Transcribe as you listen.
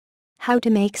How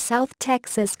to make South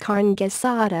Texas Carne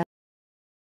Guisada.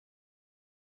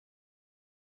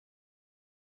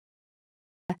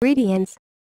 Ingredients: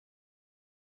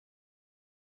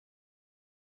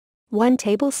 1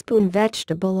 tablespoon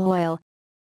vegetable oil,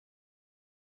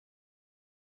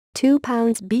 2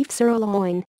 pounds beef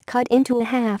sirloin, cut into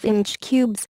 1/2-inch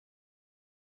cubes,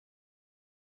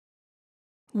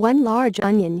 1 large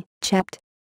onion, chopped,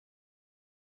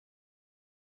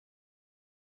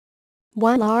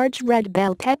 1 large red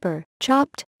bell pepper,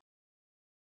 chopped,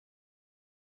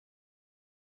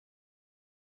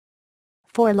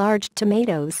 4 large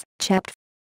tomatoes, chopped,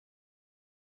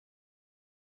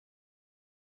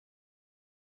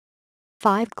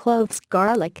 5 cloves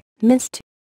garlic, minced,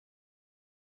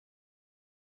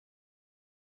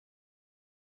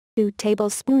 2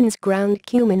 tablespoons ground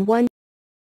cumin, 1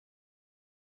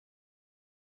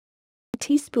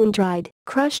 teaspoon dried,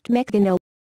 crushed oregano,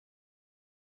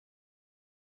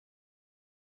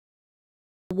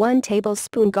 1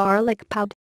 tablespoon garlic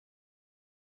powder,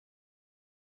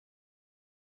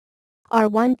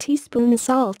 1 teaspoon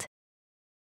salt,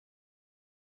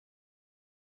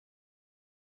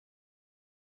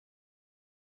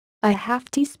 1/2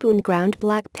 teaspoon ground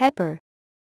black pepper,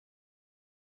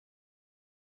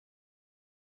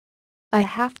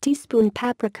 1/2 teaspoon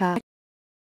paprika,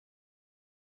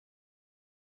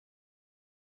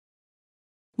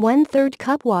 1/3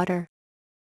 cup water.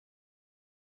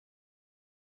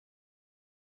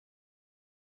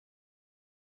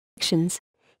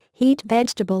 Heat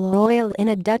vegetable oil in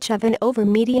a Dutch oven over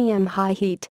medium-high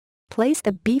heat. Place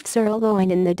the beef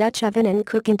sirloin in the Dutch oven and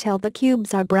cook until the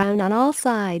cubes are brown on all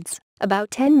sides,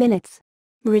 about 10 minutes.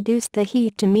 Reduce the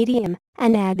heat to medium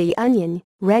and add the onion,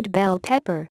 red bell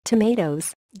pepper,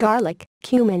 tomatoes, garlic,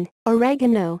 cumin,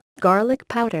 oregano, garlic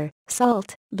powder,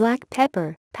 salt, black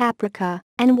pepper, paprika,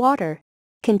 and water.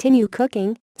 Continue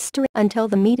cooking, stir until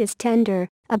the meat is tender,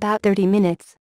 about 30 minutes.